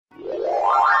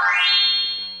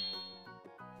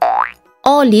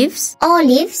Olives.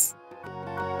 Olives.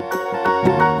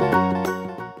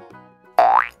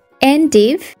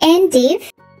 Endive. Endive.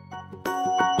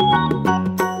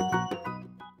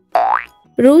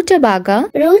 Rutabaga.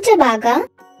 Rutabaga.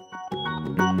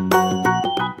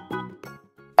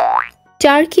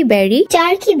 Turkey berry.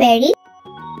 Turkey berry.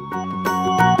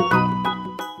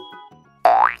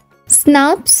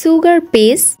 Snap sugar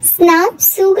paste. Snap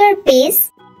sugar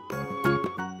paste.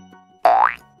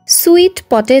 Sweet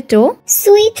potato.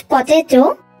 Sweet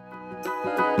potato.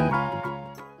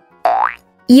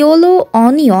 Yellow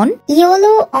onion.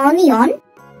 Yellow onion.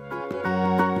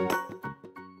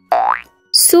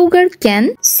 Sugar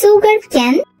cane. Sugar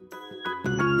cane.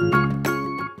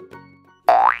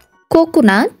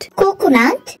 Coconut.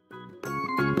 Coconut.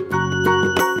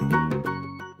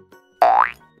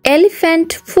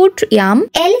 Elephant foot yam.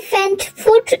 Elephant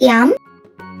foot yam.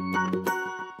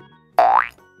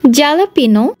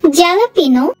 Jalapeno.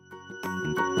 Jalapeno.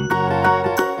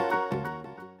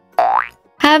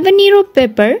 Habanero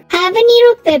pepper.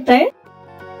 Habanero pepper.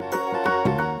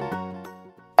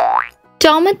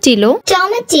 Tomatillo.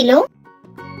 Tomatillo.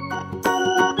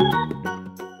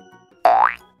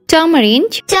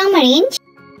 Tamarind. Tamarind.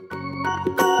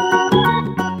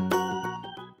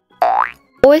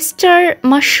 Oyster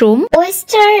mushroom.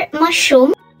 Oyster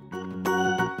mushroom.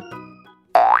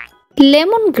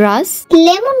 Lemongrass.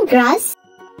 Lemongrass.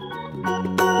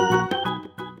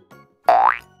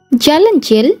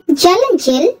 Jalangil.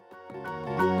 Jalangil.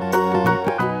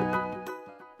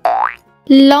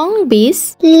 Long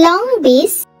beans. Long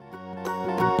beans.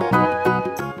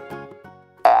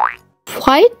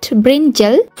 White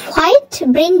brinjal. White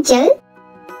brinjal.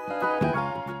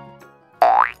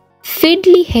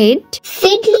 Fiddly head.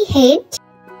 Fiddly head.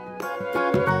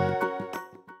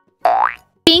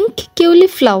 Pink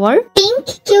cauliflower. Pink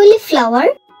cauliflower.